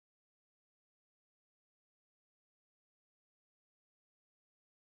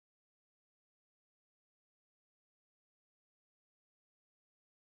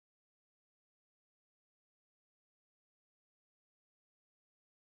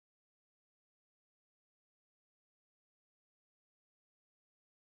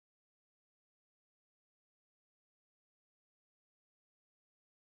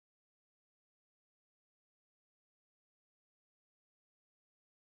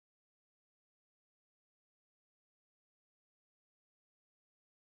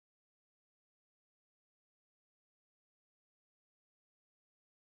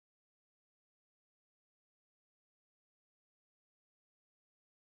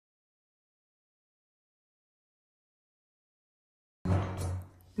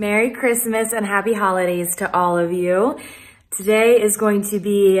Merry Christmas and happy holidays to all of you. Today is going to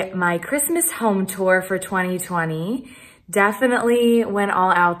be my Christmas home tour for 2020. Definitely went all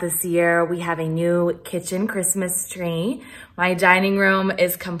out this year. We have a new kitchen Christmas tree. My dining room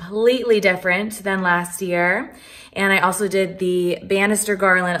is completely different than last year. And I also did the banister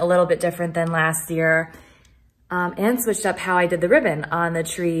garland a little bit different than last year. And switched up how I did the ribbon on the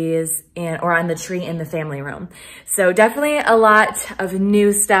trees or on the tree in the family room. So definitely a lot of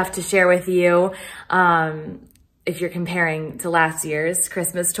new stuff to share with you if you're comparing to last year's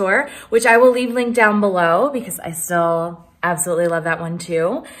Christmas tour, which I will leave linked down below because I still absolutely love that one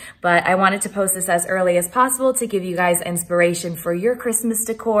too. But I wanted to post this as early as possible to give you guys inspiration for your Christmas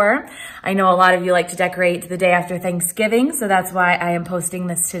decor. I know a lot of you like to decorate the day after Thanksgiving, so that's why I am posting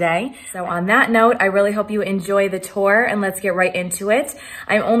this today. So on that note, I really hope you enjoy the tour and let's get right into it.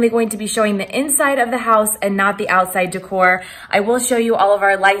 I'm only going to be showing the inside of the house and not the outside decor. I will show you all of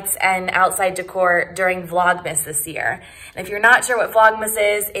our lights and outside decor during Vlogmas this year. And if you're not sure what Vlogmas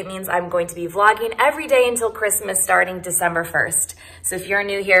is, it means I'm going to be vlogging every day until Christmas starting December 1st. So if you're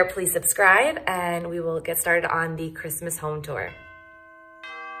new here, please subscribe and we will get started on the Christmas home tour.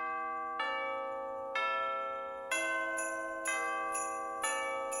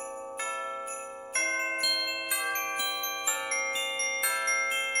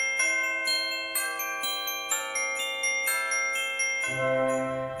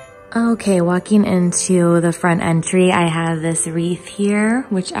 Okay, walking into the front entry, I have this wreath here,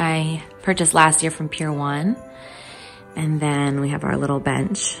 which I purchased last year from Pier 1. And then we have our little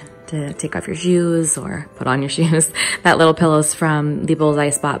bench to take off your shoes or put on your shoes. That little pillow's from the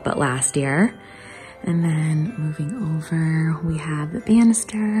Bullseye Spot, but last year. And then moving over, we have the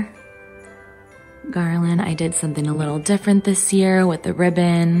banister garland. I did something a little different this year with the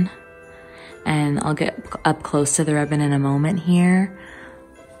ribbon. And I'll get up close to the ribbon in a moment here.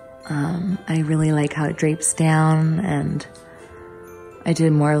 I really like how it drapes down, and I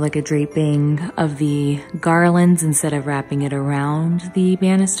did more like a draping of the garlands instead of wrapping it around the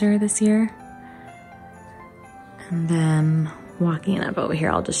banister this year. And then walking up over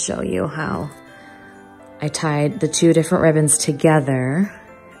here, I'll just show you how I tied the two different ribbons together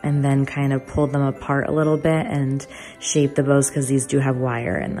and then kind of pulled them apart a little bit and shaped the bows because these do have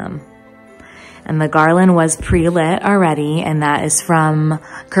wire in them. And the garland was pre-lit already, and that is from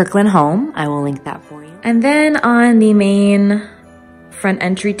Kirkland Home. I will link that for you. And then on the main front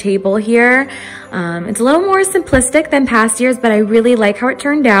entry table here, it's a little more simplistic than past years, but I really like how it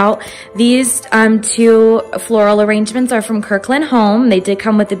turned out. These two floral arrangements are from Kirkland Home. They did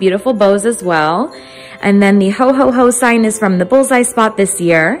come with the beautiful bows as well. And then the Ho Ho Ho sign is from the Bullseye Spot this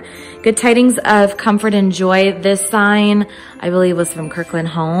year. Good Tidings of Comfort and Joy. This sign, I believe, was from Kirkland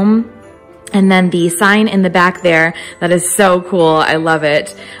Home. And then the sign in the back there, that is so cool. I love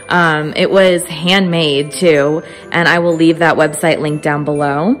it. It was handmade too, and I will leave that website link down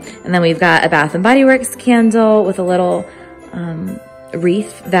below. And then we've got a Bath & Body Works candle with a little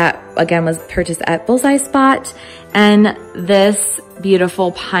wreath that, again, was purchased at Bullseye Spot. And this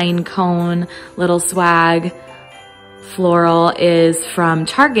beautiful pine cone little swag floral is from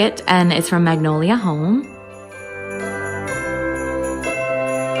Target, and it's from Magnolia Home.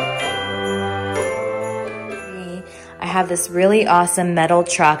 I have this really awesome metal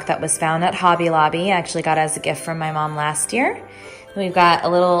truck that was found at Hobby Lobby. I actually got it as a gift from my mom last year. And we've got a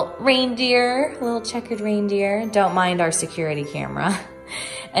little reindeer, a little checkered reindeer. Don't mind our security camera.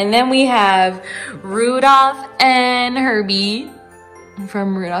 And then we have Rudolph and Herbie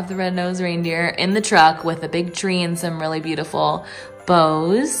from Rudolph the Red-Nosed Reindeer in the truck with a big tree and some really beautiful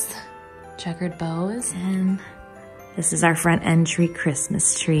bows, checkered bows. And this is our front entry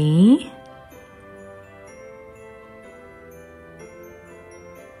Christmas tree.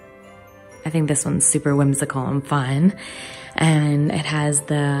 I think this one's super whimsical and fun. And it has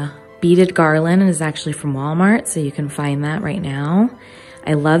the beaded garland, and is actually from Walmart, so you can find that right now.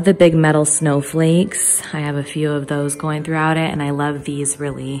 I love the big metal snowflakes. I have a few of those going throughout it, and I love these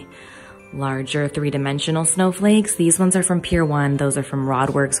really larger three-dimensional snowflakes. These ones are from Pier 1. Those are from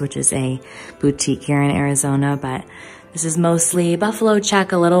Rodworks, which is a boutique here in Arizona, but this is mostly buffalo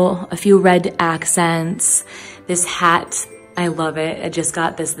check, a few red accents. This hat, I love it. I just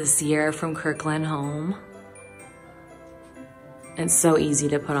got this year from Kirkland Home. It's so easy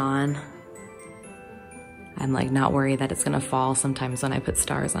to put on. I'm like not worried that it's gonna fall. Sometimes when I put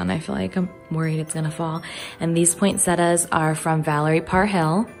stars on, I feel like I'm worried it's gonna fall. And these poinsettias are from Valerie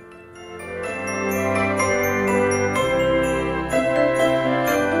Parhill.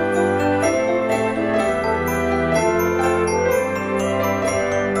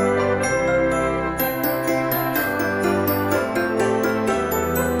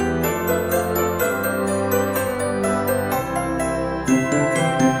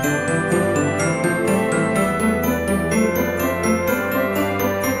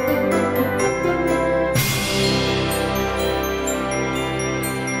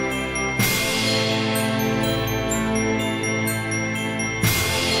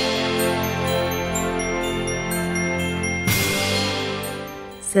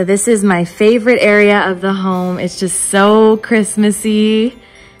 So this is my favorite area of the home. It's just so Christmassy.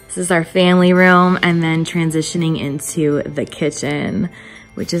 This is our family room, and then transitioning into the kitchen,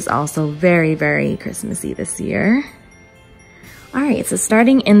 which is also very, very Christmassy this year. All right, so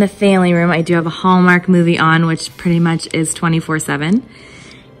starting in the family room, I do have a Hallmark movie on, which pretty much is 24/7.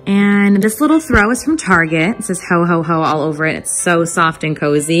 And this little throw is from Target. It says ho, ho, ho all over it. It's so soft and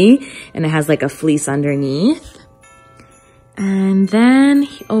cozy, and it has like a fleece underneath. And then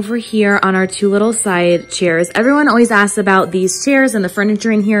over here on our two little side chairs, everyone always asks about these chairs, and the furniture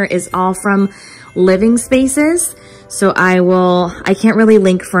in here is all from Living Spaces. So I can't really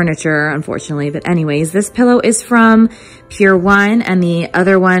link furniture, unfortunately, but anyways, this pillow is from Pier 1, and the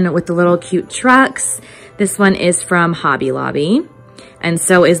other one with the little cute trucks, this one is from Hobby Lobby. And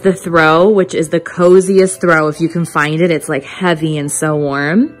so is the throw, which is the coziest throw if you can find it. It's like heavy and so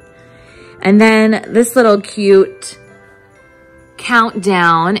warm. And then this little cute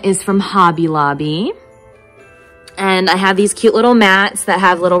countdown is from Hobby Lobby. And I have these cute little mats that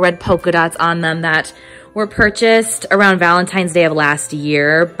have little red polka dots on them that were purchased around Valentine's Day of last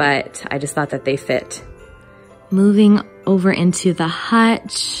year, but I just thought that they fit. Moving over into the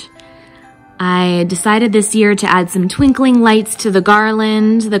hutch, I decided this year to add some twinkling lights to the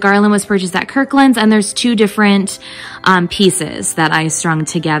garland. The garland was purchased at Kirkland's, and there's two different pieces that I strung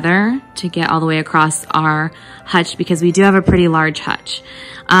together to get all the way across our hutch because we do have a pretty large hutch.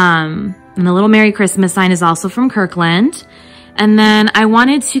 And the little Merry Christmas sign is also from Kirkland. And then I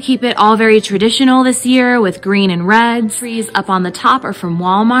wanted to keep it all very traditional this year with green and red. Trees up on the top are from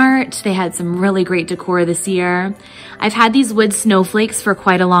Walmart. They had some really great decor this year. I've had these wood snowflakes for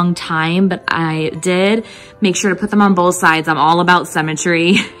quite a long time, but I did make sure to put them on both sides. I'm all about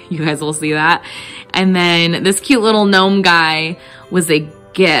symmetry. You guys will see that. And then this cute little gnome guy was a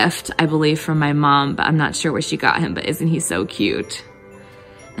gift, I believe, from my mom, but I'm not sure where she got him, but isn't he so cute?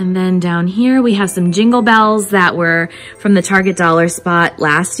 And then down here, we have some jingle bells that were from the Target dollar spot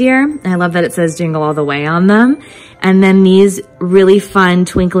last year. I love that it says jingle all the way on them. And then these really fun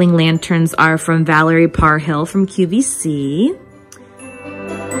twinkling lanterns are from Valerie Parhill from QVC.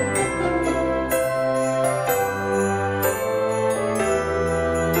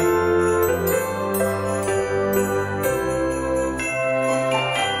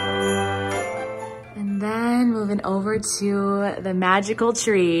 Over to the magical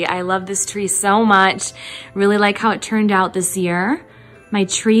tree. I love this tree so much. Really like how it turned out this year. My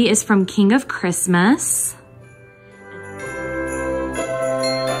tree is from King of Christmas.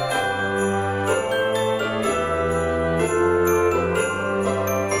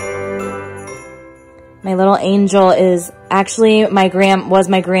 My little angel is actually my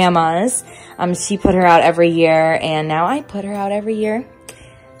grandma's. She put her out every year, and now I put her out every year.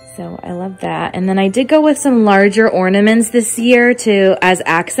 So I love that. And then I did go with some larger ornaments this year as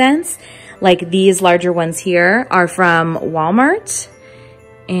accents. Like these larger ones here are from Walmart.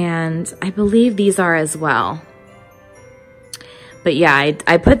 And I believe these are as well. But yeah,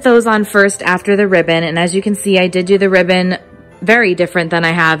 I put those on first after the ribbon. And as you can see, I did do the ribbon very different than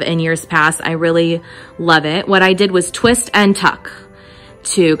I have in years past. I really love it. What I did was twist and tuck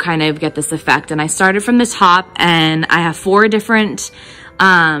to kind of get this effect. And I started from the top, and I have 4 different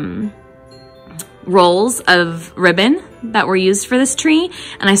rolls of ribbon that were used for this tree,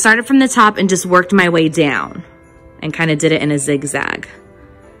 and I started from the top and just worked my way down and kind of did it in a zigzag.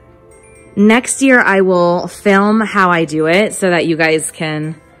 Next year I will film how I do it so that you guys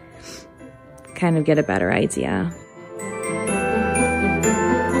can kind of get a better idea.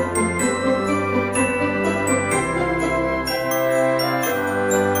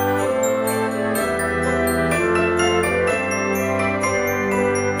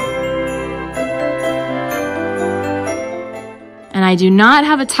 And I do not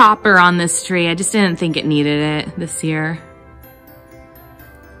have a topper on this tree. I just didn't think it needed it this year.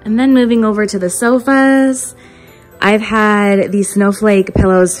 And then moving over to the sofas, I've had these snowflake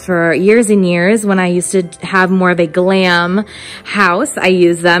pillows for years and years. When I used to have more of a glam house, I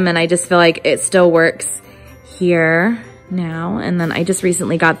used them, and I just feel like it still works here now. And then I just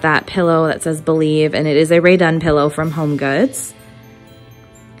recently got that pillow that says Believe, and it is a Rae Dunn pillow from Home Goods.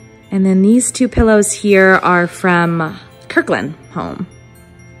 And then these 2 pillows here are from Kirkland Home.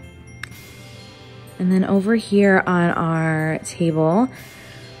 And then over here on our table,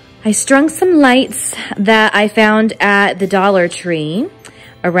 I strung some lights that I found at the Dollar Tree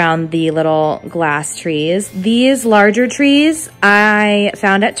around the little glass trees. These larger trees I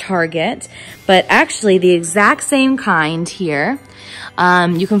found at Target, but actually the exact same kind here,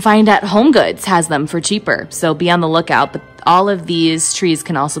 you can find at Home Goods has them for cheaper. So be on the lookout, but all of these trees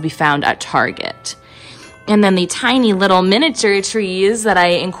can also be found at Target. And then the tiny little miniature trees that I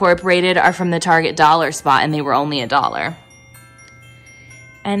incorporated are from the Target dollar spot, and they were only $1.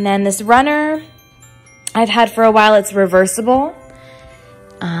 And then this runner I've had for a while. It's reversible.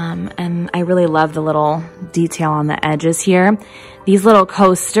 And I really love the little detail on the edges here. These little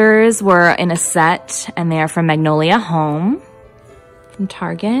coasters were in a set, and they are from Magnolia Home from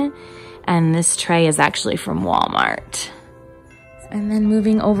Target. And this tray is actually from Walmart. And then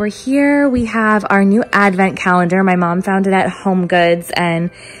moving over here, we have our new advent calendar. My mom found it at Home Goods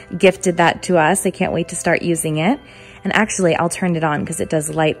and gifted that to us. I can't wait to start using it. And actually, I'll turn it on because it does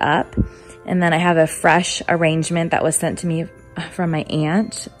light up. And then I have a fresh arrangement that was sent to me from my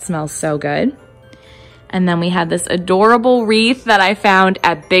aunt. It smells so good. And then we have this adorable wreath that I found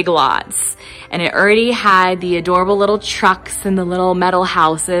at Big Lots. And it already had the adorable little trucks and the little metal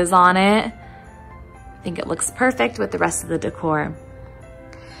houses on it. I think it looks perfect with the rest of the decor.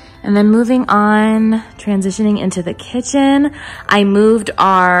 And then moving on, transitioning into the kitchen, I moved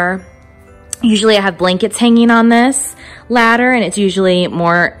usually I have blankets hanging on this ladder, and it's usually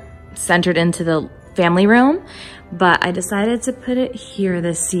more centered into the family room, but I decided to put it here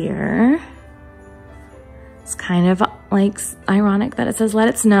this year. It's kind of like ironic that it says let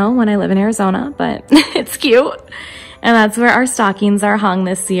it snow when I live in Arizona, but it's cute. And that's where our stockings are hung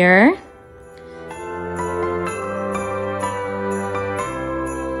this year.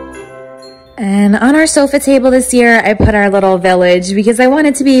 And on our sofa table this year, I put our little village because I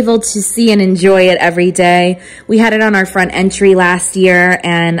wanted to be able to see and enjoy it every day. We had it on our front entry last year,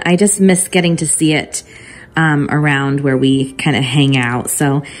 and I just miss getting to see it around where we kind of hang out.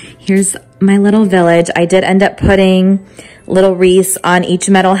 So here's my little village. I did end up putting little wreaths on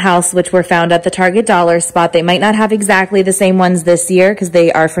each metal house, which were found at the Target dollar spot. They might not have exactly the same ones this year because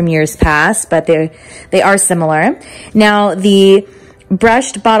they are from years past, but they are similar. Now, the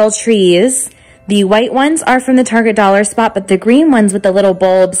brushed bottle trees, the white ones are from the Target dollar spot, but the green ones with the little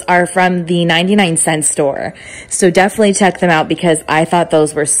bulbs are from the 99-cent store. So definitely check them out because I thought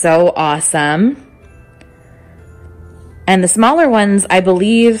those were so awesome. And the smaller ones, I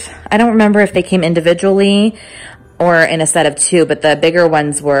believe, I don't remember if they came individually or in a set of 2, but the bigger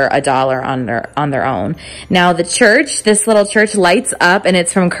ones were $1 on their own. Now the church, this little church lights up, and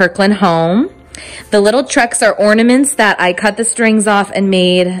it's from Kirkland Home. The little trucks are ornaments that I cut the strings off and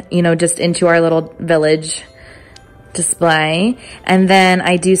made, you know, just into our little village display. And then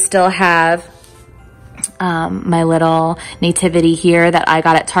I do still have my little nativity here that I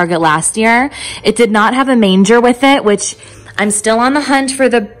got at Target last year. It did not have a manger with it, which I'm still on the hunt for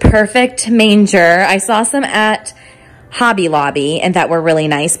the perfect manger. I saw some at Hobby Lobby and that were really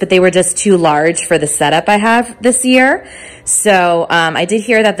nice, but they were just too large for the setup I have this year. So I did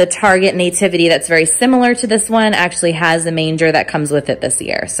hear that the Target nativity that's very similar to this one actually has a manger that comes with it this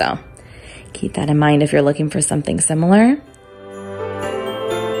year. So keep that in mind if you're looking for something similar.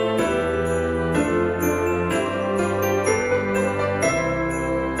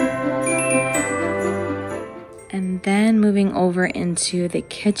 And then moving over into the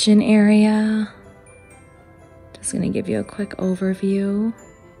kitchen area. Just gonna give you a quick overview.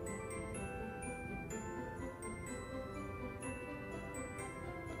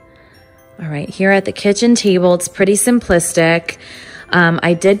 All right, here at the kitchen table, it's pretty simplistic.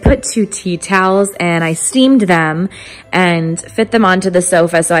 I did put 2 tea towels and I steamed them and fit them onto the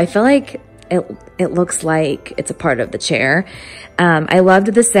sofa. So I feel like it looks like it's a part of the chair. I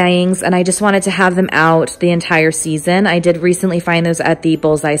loved the sayings and I just wanted to have them out the entire season. I did recently find those at the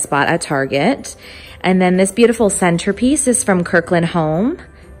Bullseye spot at Target. And then this beautiful centerpiece is from Kirkland Home.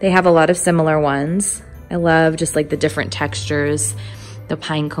 They have a lot of similar ones. I love just like the different textures, the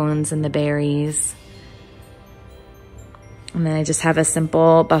pine cones and the berries. And then I just have a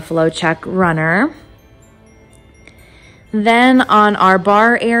simple buffalo check runner. Then on our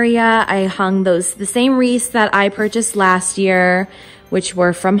bar area, I hung the same wreaths that I purchased last year, which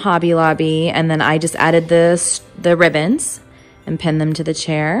were from Hobby Lobby. And then I just added the ribbons and pinned them to the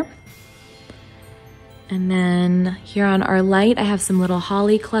chair. And then here on our light, I have some little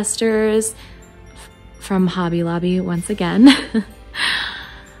holly clusters from Hobby Lobby once again.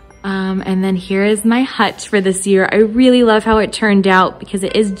 And then here is my hutch for this year. I really love how it turned out because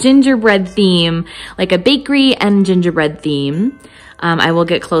it is gingerbread theme, like a bakery and gingerbread theme. I will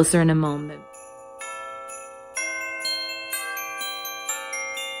get closer in a moment.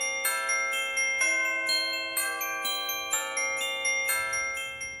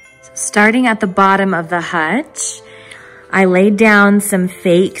 Starting at the bottom of the hutch, I laid down some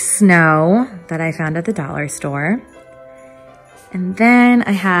fake snow that I found at the dollar store. And then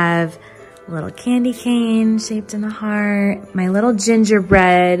I have a little candy cane shaped in a heart, my little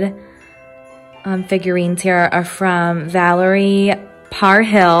gingerbread figurines here are from Valerie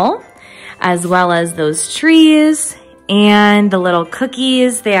Parhill, as well as those trees and the little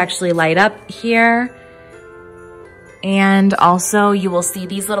cookies. They actually light up here. And also you will see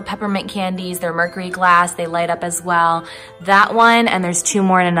these little peppermint candies. They're mercury glass. They light up as well. That one, and there's two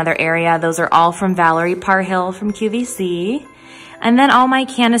more in another area. Those are all from Valerie Parhill from QVC. And then all my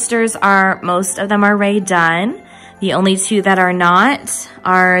canisters most of them are Rae Dunn. The only two that are not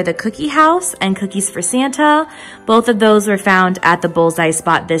are the Cookie House and Cookies for Santa. Both of those were found at the Bullseye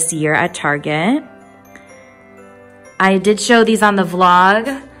Spot this year at Target. I did show these on the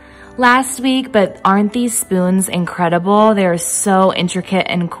vlog last week, but aren't these spoons incredible? They're so intricate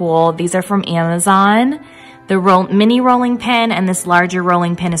and cool. These are from Amazon. The mini rolling pin and this larger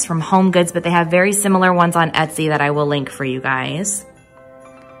rolling pin is from Home Goods, but they have very similar ones on Etsy that I will link for you guys.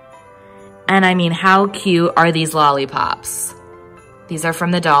 And I mean, how cute are these lollipops? These are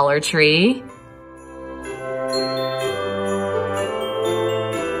from the Dollar Tree.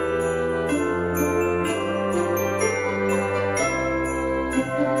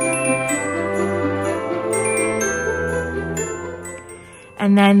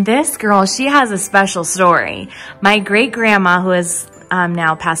 And then this girl, she has a special story. My great-grandma, who has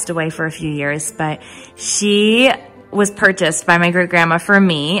now passed away for a few years, but she was purchased by my great-grandma for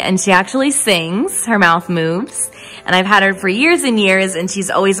me, and she actually sings. Her mouth moves. And I've had her for years and years, and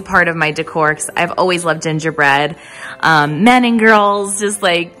she's always a part of my decor because I've always loved gingerbread. Men and girls, just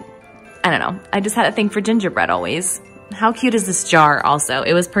like, I don't know. I just had a thing for gingerbread always. How cute is this jar also?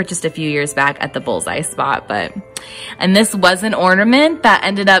 It was purchased a few years back at the Bullseye Spot, and this was an ornament that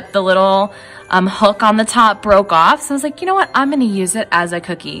ended up the little hook on the top broke off. So I was like, you know what? I'm gonna use it as a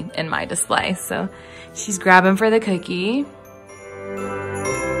cookie in my display. So she's grabbing for the cookie.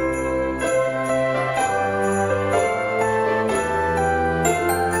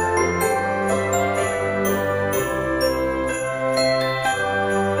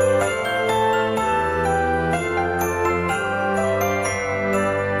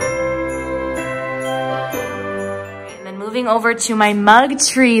 Moving over to my mug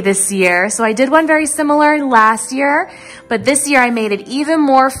tree this year. So I did one very similar last year, but this year I made it even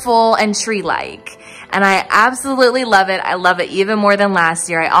more full and tree-like. And I absolutely love it. I love it even more than last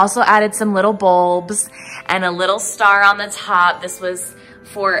year. I also added some little bulbs and a little star on the top. This was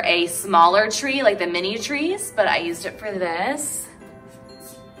for a smaller tree, like the mini trees, but I used it for this.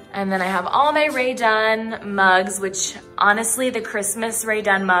 And then I have all my Rae Dunn mugs, which honestly, the Christmas Rae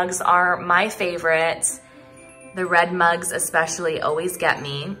Dunn mugs are my favorite. The red mugs especially always get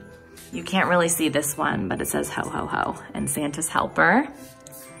me. You can't really see this one, but it says ho, ho, ho, and Santa's helper.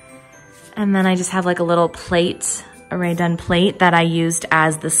 And then I just have like a little plate, a Rae Dunn plate that I used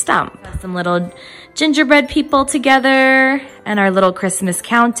as the stump. Some little gingerbread people together and our little Christmas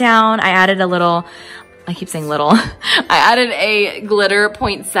countdown. I added a little, I keep saying little. I added a glitter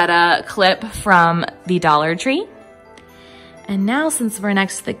poinsettia clip from the Dollar Tree. And now since we're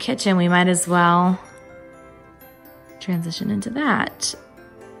next to the kitchen, we might as well transition into that.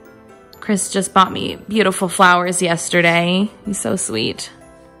 Chris just bought me beautiful flowers yesterday. He's so sweet.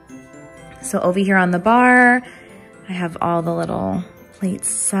 So over here on the bar, I have all the little plates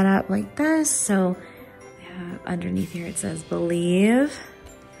set up like this. So we have underneath here, it says Believe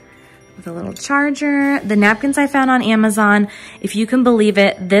with a little charger. The napkins I found on Amazon, if you can believe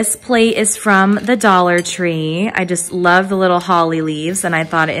it, this plate is from the Dollar Tree. I just love the little holly leaves and I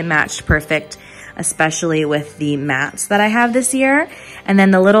thought it matched perfect, especially with the mats that I have this year. And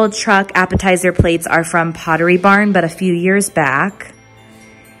then the little truck appetizer plates are from Pottery Barn, but a few years back.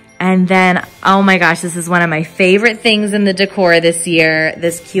 And then, oh my gosh, this is one of my favorite things in the decor this year,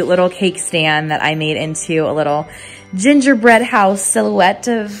 this cute little cake stand that I made into a little gingerbread house silhouette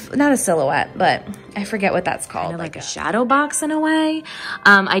of, not a silhouette, but I forget what that's called. Kind of like a shadow box in a way.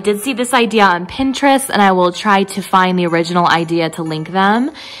 I did see this idea on Pinterest and I will try to find the original idea to link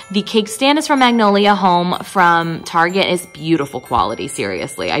them. The cake stand is from Magnolia Home from Target. It's beautiful quality,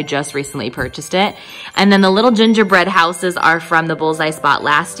 seriously. I just recently purchased it. And then the little gingerbread houses are from the Bullseye Spot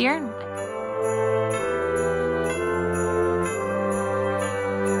last year.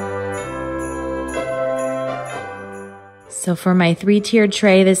 So for my 3-tiered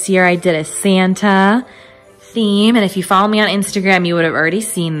tray this year, I did a Santa theme. And if you follow me on Instagram, you would have already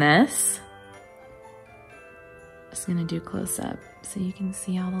seen this. Just gonna do close up so you can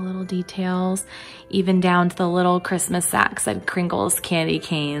see all the little details, even down to the little Christmas sacks and crinkles candy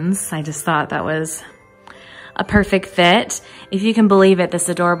canes. I just thought that was a perfect fit. If you can believe it, this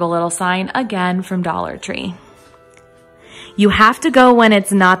adorable little sign, again from Dollar Tree. You have to go when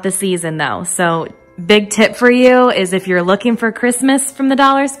it's not the season though. So big tip for you is if you're looking for Christmas from the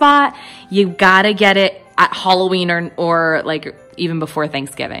dollar spot, you gotta get it at Halloween or like even before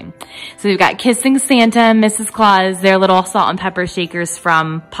Thanksgiving. So we've got Kissing Santa and Mrs. Claus, their little salt and pepper shakers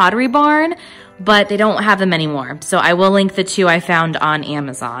from Pottery Barn, but they don't have them anymore. So I will link the 2 I found on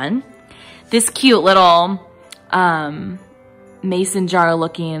Amazon. This cute little mason jar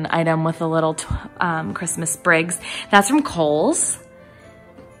looking item with a little Christmas sprigs, that's from Kohl's.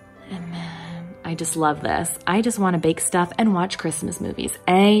 And then I just love this. I just want to bake stuff and watch Christmas movies.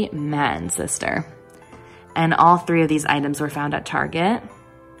 Amen, sister. And all 3 of these items were found at Target.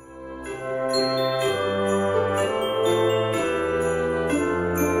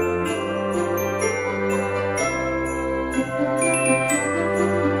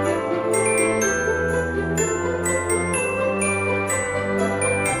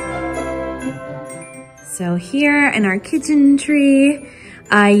 So here in our kitchen tree,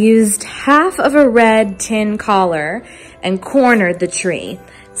 I used half of a red tin collar and cornered the tree.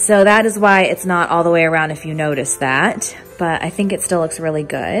 So that is why it's not all the way around if you notice that, but I think it still looks really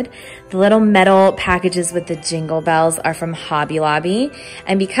good. The little metal packages with the jingle bells are from Hobby Lobby,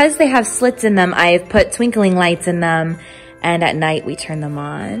 and because they have slits in them, I've put twinkling lights in them, and at night we turn them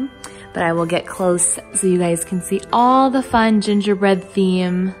on. But I will get close so you guys can see all the fun gingerbread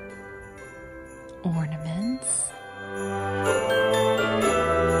theme ornaments.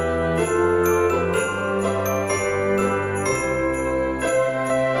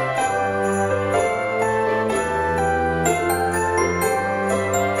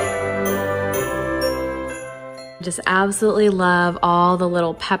 Just absolutely love all the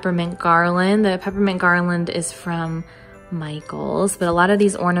little peppermint garland. The peppermint garland is from Michael's, but a lot of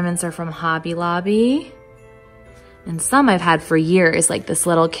these ornaments are from Hobby Lobby. And some I've had for years, like this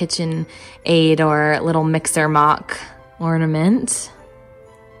little kitchen aid or little mixer mock ornament.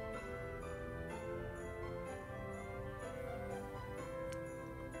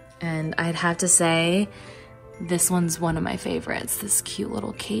 And I'd have to say, this one's one of my favorites, this cute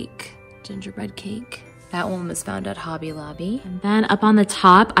little cake, gingerbread cake. That one was found at Hobby Lobby. And then up on the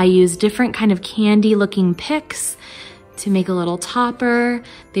top, I used different kind of candy looking picks to make a little topper.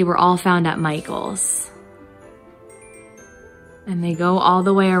 They were all found at Michael's. And they go all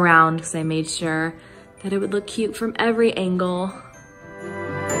the way around because I made sure that it would look cute from every angle.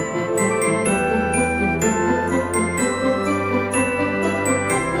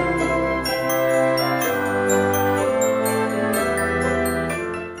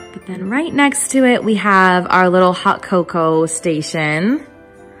 Then right next to it, we have our little hot cocoa station.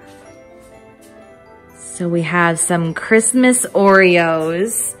 So we have some Christmas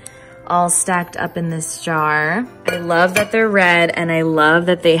Oreos all stacked up in this jar. I love that they're red, and I love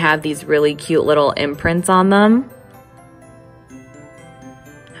that they have these really cute little imprints on them.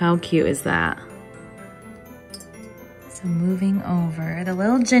 How cute is that? So moving over, the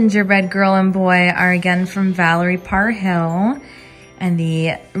little gingerbread girl and boy are again from Valerie Parr Hill. And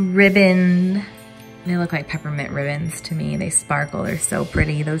the ribbon, they look like peppermint ribbons to me. They sparkle, they're so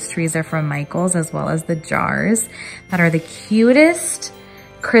pretty. Those trees are from Michael's, as well as the jars that are the cutest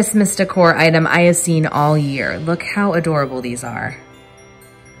Christmas decor item I have seen all year. Look how adorable these are.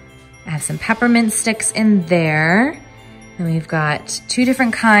 I have some peppermint sticks in there. And we've got 2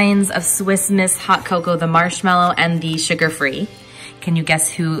 different kinds of Swiss Miss hot cocoa, the marshmallow and the sugar-free. Can you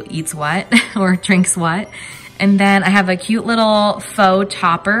guess who eats what or drinks what? And then I have a cute little faux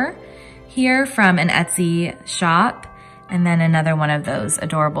topper here from an Etsy shop. And then another one of those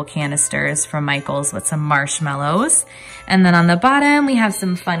adorable canisters from Michael's with some marshmallows. And then on the bottom, we have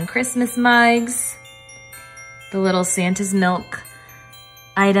some fun Christmas mugs. The little Santa's milk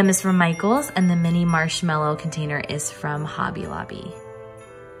item is from Michael's, and the mini marshmallow container is from Hobby Lobby.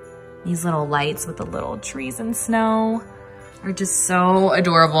 These little lights with the little trees and snow are just so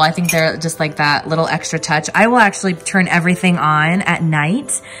adorable. I think they're just like that little extra touch. I will actually turn everything on at night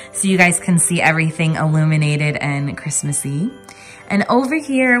so you guys can see everything illuminated and Christmassy. And over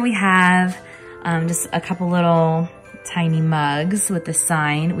here we have just a couple little tiny mugs with the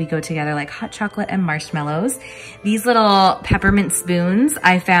sign, "We go together like hot chocolate and marshmallows." These little peppermint spoons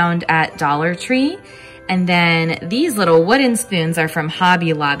I found at Dollar Tree. And then these little wooden spoons are from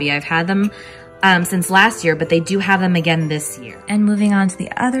Hobby Lobby. I've had them since last year, but they do have them again this year. And moving on to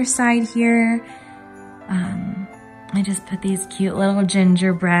the other side here, I just put these cute little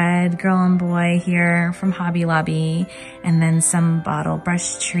gingerbread girl and boy here from Hobby Lobby, and then some bottle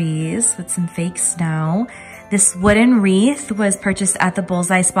brush trees with some fake snow. This wooden wreath was purchased at the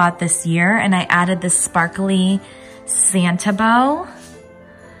Bullseye Spot this year, and I added this sparkly Santa bow.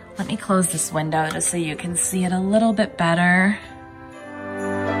 Let me close this window just so you can see it a little bit better.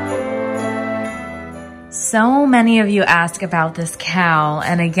 So many of you ask about this cow,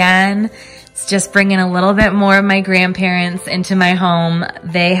 and again, it's just bringing a little bit more of my grandparents into my home.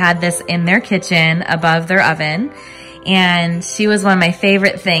 They had this in their kitchen above their oven, and she was one of my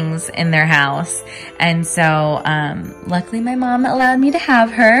favorite things in their house. And so luckily my mom allowed me to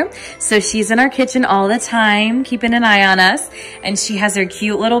have her. So she's in our kitchen all the time, keeping an eye on us. And she has her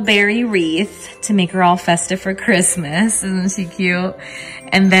cute little berry wreath to make her all festive for Christmas. Isn't she cute?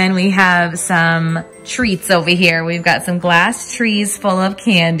 And then we have some treats over here. We've got some glass trees full of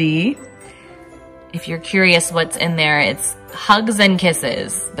candy. If you're curious what's in there, it's hugs and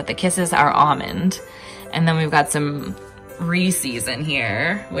kisses, but the kisses are almond. And then we've got some Reese's in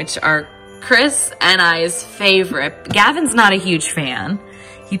here, which are Chris and I's favorite. Gavin's not a huge fan.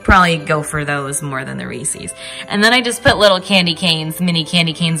 He'd probably go for those more than the Reese's. And then I just put little candy canes, mini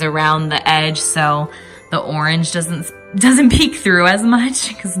candy canes around the edge so the orange doesn't peek through as much,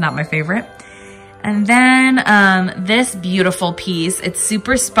 because it's not my favorite. And then this beautiful piece, it's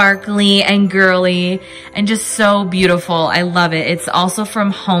super sparkly and girly and just so beautiful. I love it. It's also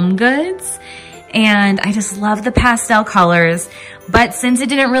from Home Goods. And I just love the pastel colors, but since it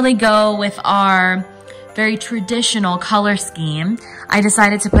didn't really go with our very traditional color scheme, I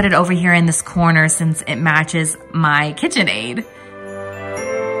decided to put it over here in this corner since it matches my KitchenAid.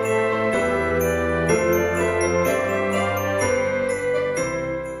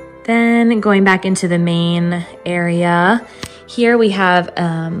 Then going back into the main area, here we have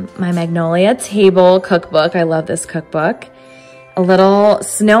my Magnolia Table cookbook. I love this cookbook. A little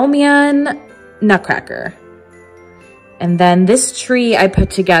snowman nutcracker. And then this tree I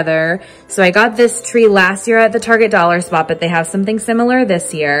put together. So I got this tree last year at the Target dollar spot, but they have something similar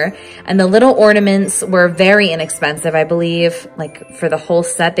this year. And the little ornaments were very inexpensive. I believe like for the whole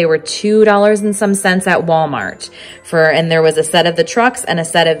set, they were $2 and some cents at Walmart and there was a set of the trucks and a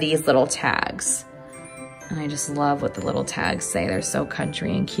set of these little tags. And I just love what the little tags say. They're so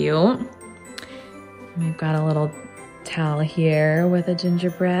country and cute. And we've got a little towel here with a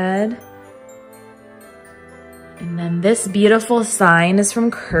gingerbread. And then this beautiful sign is from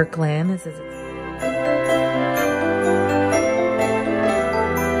Kirkland. This is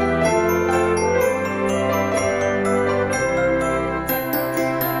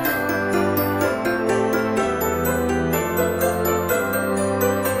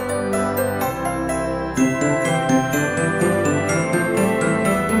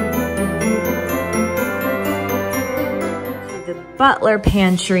the butler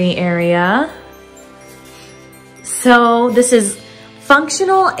pantry area. So this is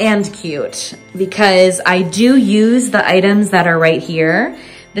functional and cute because I do use the items that are right here.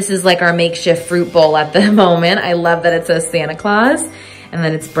 This is like our makeshift fruit bowl at the moment. I love that it says Santa Claus and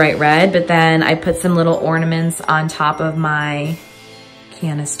that it's bright red, but then I put some little ornaments on top of my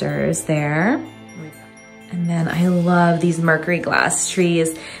canisters there. And then I love these mercury glass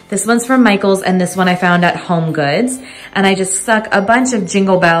trees. This one's from Michael's and this one I found at Home Goods. And I just stuck a bunch of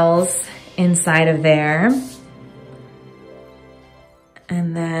jingle bells inside of there.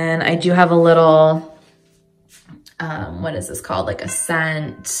 And then I do have a little, what is this called? Like a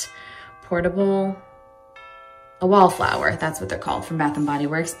scent portable, a wallflower. That's what they're called from Bath & Body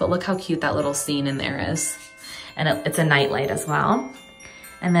Works. But look how cute that little scene in there is. And it's a nightlight as well.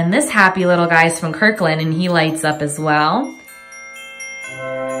 And then this happy little guy is from Kirkland and he lights up as well.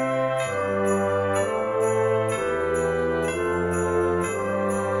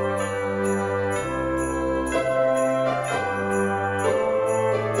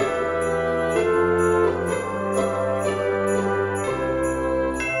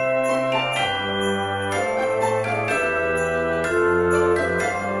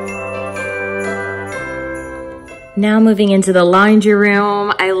 Now moving into the laundry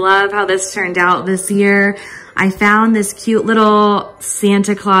room. I love how this turned out this year. I found this cute little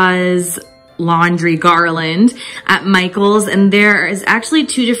Santa Claus laundry garland at Michael's, and there is actually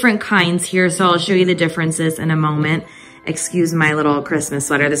two different kinds here, so I'll show you the differences in a moment. Excuse my little Christmas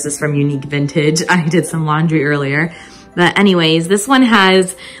sweater. This is from Unique Vintage. I did some laundry earlier. But anyways, this one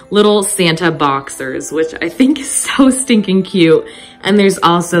has little Santa boxers, which I think is so stinking cute. And there's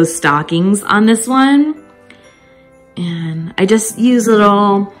also stockings on this one. And I just use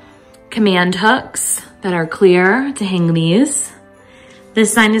little command hooks that are clear to hang these.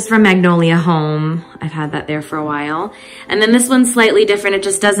 This sign is from Magnolia Home. I've had that there for a while. And then this one's slightly different. It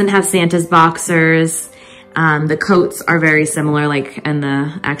just doesn't have Santa's boxers. The coats are very similar, like, and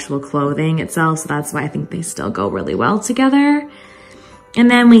the actual clothing itself. So that's why I think they still go really well together. And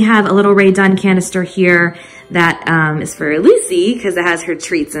then we have a little Rae Dunn canister here that is for Lucy because it has her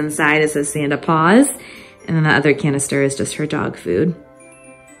treats inside. It says Santa Paws. And then the other canister is just her dog food.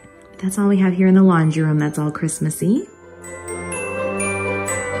 that's all we have here in the laundry room. That's all Christmassy.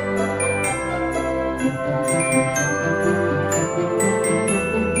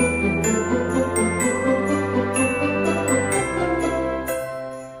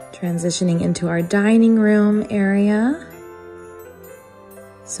 Transitioning into our dining room area.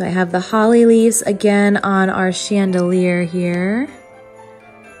 So I have the holly leaves again on our chandelier here.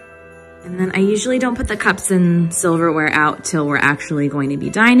 And then I usually don't put the cups and silverware out till we're actually going to be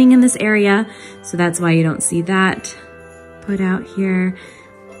dining in this area. So that's why you don't see that put out here.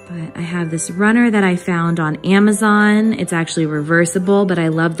 But I have this runner that I found on Amazon. It's actually reversible, but I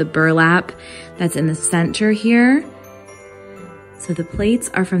love the burlap that's in the center here. So the plates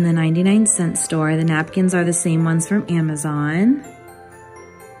are from the 99-cent store. The napkins are the same ones from Amazon.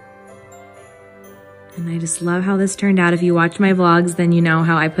 And I just love how this turned out. If you watch my vlogs, then you know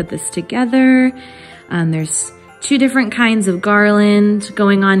how I put this together. There's 2 different kinds of garland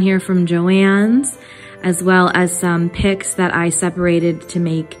going on here from Joann's, as well as some picks that I separated to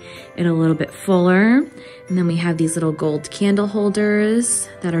make it a little bit fuller. And then we have these little gold candle holders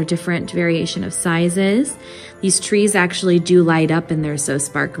that are different variation of sizes. These trees actually do light up and they're so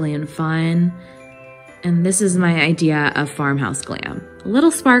sparkly and fun. And this is my idea of farmhouse glam. A little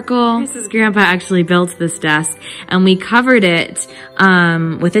sparkle. Chris's grandpa actually built this desk and we covered it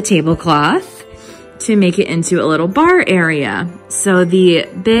with a tablecloth to make it into a little bar area. So the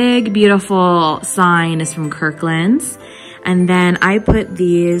big, beautiful sign is from Kirkland's. And then I put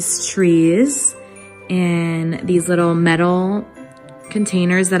these trees in these little metal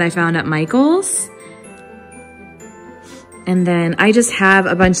containers that I found at Michael's. And then I just have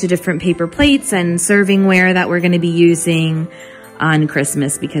a bunch of different paper plates and servingware that we're going to be using on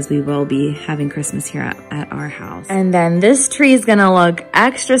Christmas because we will be having Christmas here at our house. And then this tree is going to look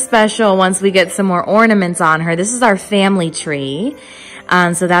extra special once we get some more ornaments on her. This is our family tree.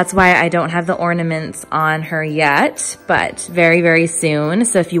 So that's why I don't have the ornaments on her yet, but very, very soon.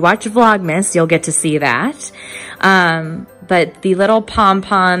 So if you watch Vlogmas, you'll get to see that. But the little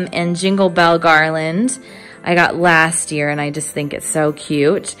pom-pom and jingle bell garland I got last year, and I just think it's so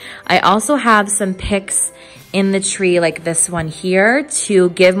cute. I also have some picks in the tree like this one here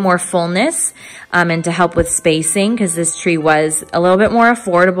to give more fullness and to help with spacing, because this tree was a little bit more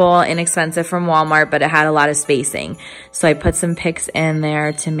affordable, inexpensive from Walmart, but it had a lot of spacing. So I put some picks in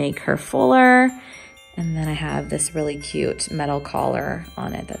there to make her fuller. And then I have this really cute metal collar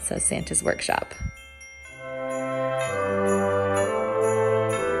on it that says Santa's Workshop.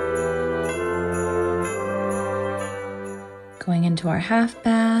 Going into our half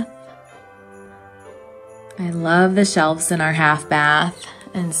bath. I love the shelves in our half bath.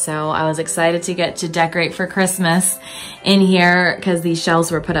 And so I was excited to get to decorate for Christmas in here because these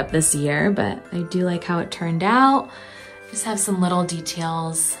shelves were put up this year, but I do like how it turned out. Just have some little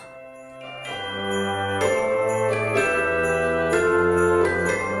details.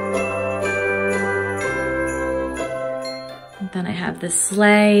 Then I have this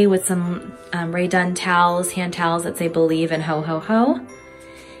sleigh with some Rae Dunn towels, hand towels that say believe and ho ho ho.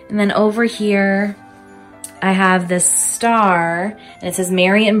 And then over here, I have this star and it says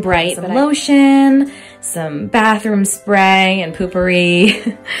merry and bright. Some lotion, some bathroom spray and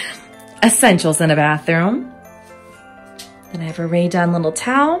poopery, essentials in a bathroom. Then I have a Rae Dunn little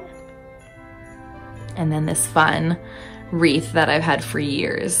towel. And then this fun wreath that I've had for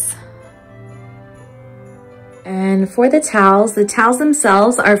years. And for the towels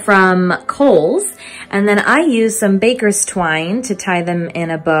themselves are from Kohl's. And then I used some baker's twine to tie them in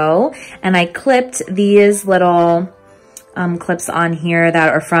a bow. And I clipped these little clips on here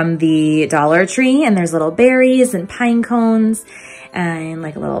that are from the Dollar Tree. And there's little berries and pine cones and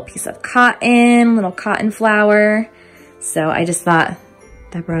like a little piece of cotton, little cotton flower. So I just thought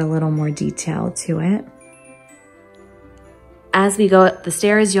that brought a little more detail to it. As we go up the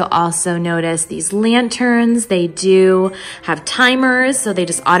stairs, you'll also notice these lanterns. They do have timers, so they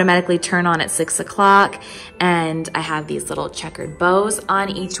just automatically turn on at 6 o'clock. And I have these little checkered bows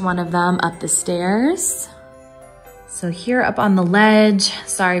on each one of them up the stairs. So here up on the ledge,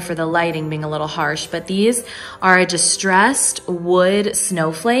 sorry for the lighting being a little harsh, but these are distressed wood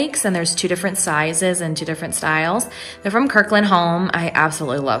snowflakes, and there's 2 different sizes and 2 different styles. They're from Kirkland Home. I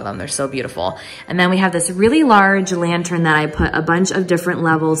absolutely love them. They're so beautiful. And then we have this really large lantern that I put a bunch of different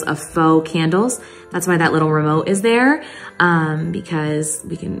levels of faux candles. That's why that little remote is there, because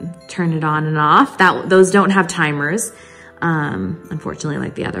we can turn it on and off. Those don't have timers, unfortunately,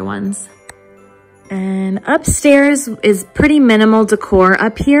 like the other ones. And upstairs is pretty minimal decor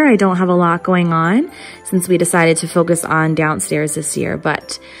up here. I don't have a lot going on since we decided to focus on downstairs this year,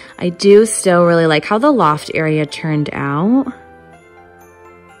 but I do still really like how the loft area turned out.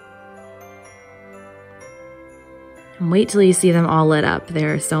 And wait till you see them all lit up.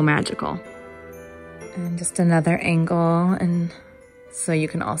 They're so magical. And just another angle, and so you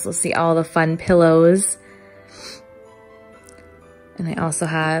can also see all the fun pillows. And I also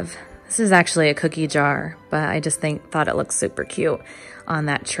have, this is actually a cookie jar, but I just thought it looked super cute on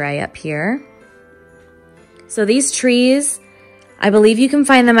that tray up here. So these trees, I believe you can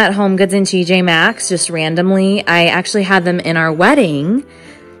find them at Home Goods and TJ Maxx just randomly. I actually had them in our wedding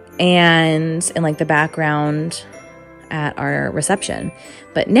and in like the background at our reception.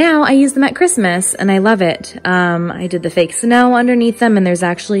 But now I use them at Christmas and I love it. I did the fake snow underneath them, and there's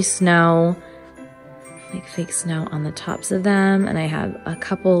actually snow, like fake snow on the tops of them. And I have a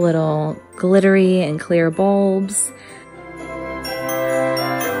couple little glittery and clear bulbs.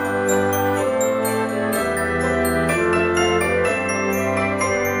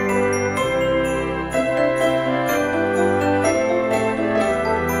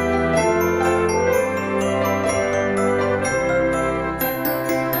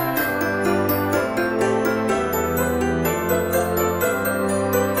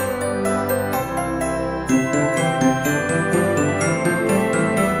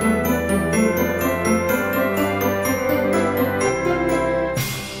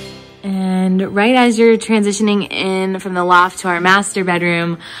 Right as you're transitioning in from the loft to our master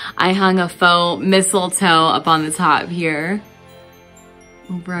bedroom, I hung a faux mistletoe up on the top here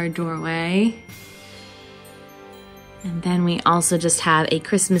over our doorway. And then we also just have a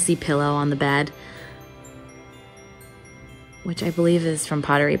Christmassy pillow on the bed, which I believe is from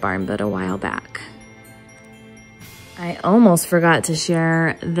Pottery Barn, but a while back. I almost forgot to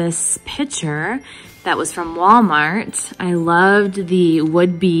share this picture that was from Walmart. I loved the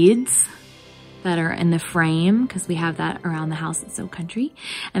wood beads that are in the frame because we have that around the house. It's so country.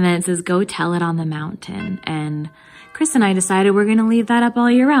 And then it says, "Go tell it on the mountain." And Chris and I decided we're gonna leave that up all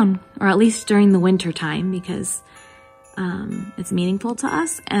year round, or at least during the winter time, because it's meaningful to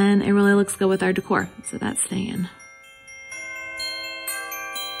us and it really looks good with our decor. So that's staying.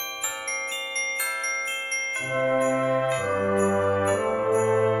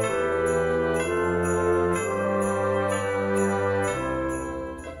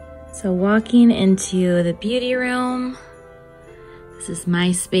 So walking into the beauty room, this is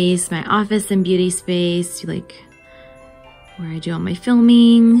my space, my office and beauty space, like where I do all my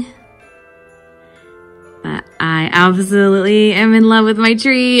filming. But I absolutely am in love with my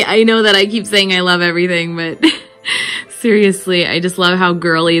tree. I know that I keep saying I love everything, but seriously, I just love how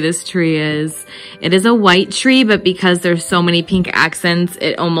girly this tree is. It is a white tree, but because there's so many pink accents,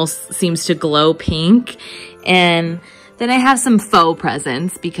 it almost seems to glow pink. And then I have some faux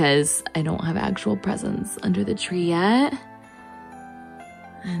presents because I don't have actual presents under the tree yet.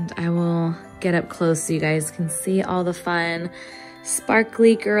 And I will get up close so you guys can see all the fun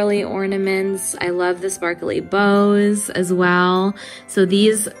sparkly girly ornaments. I love the sparkly bows as well. So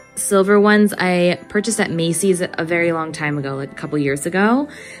these silver ones I purchased at Macy's a very long time ago, like a couple years ago.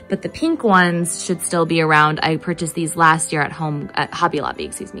 But the pink ones should still be around. I purchased these last year at Hobby Lobby,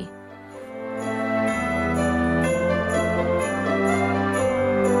 excuse me.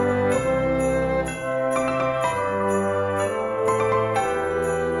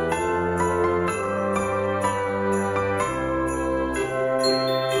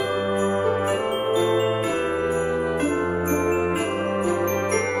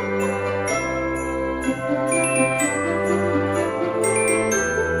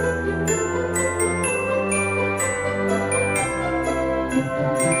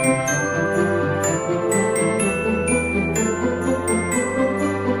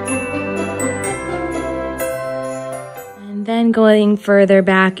 Then going further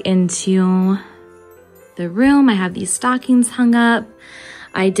back into the room, I have these stockings hung up.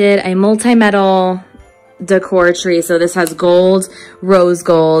 I did a multi-metal decor tree. So this has gold, rose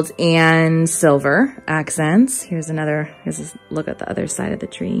gold, and silver accents. Here's a look at the other side of the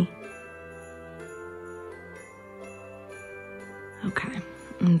tree. Okay,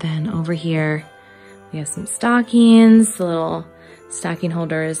 and then over here, we have some stockings. The little stocking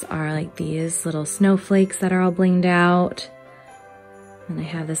holders are like these little snowflakes that are all blinged out. And I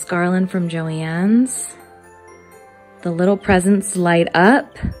have this garland from Joann's. The little presents light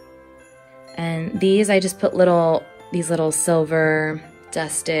up. And these, I just put these little silver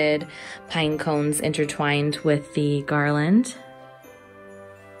dusted pine cones intertwined with the garland.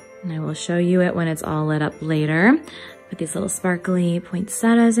 And I will show you it when it's all lit up later. Put these little sparkly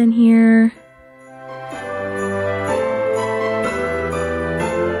poinsettias in here.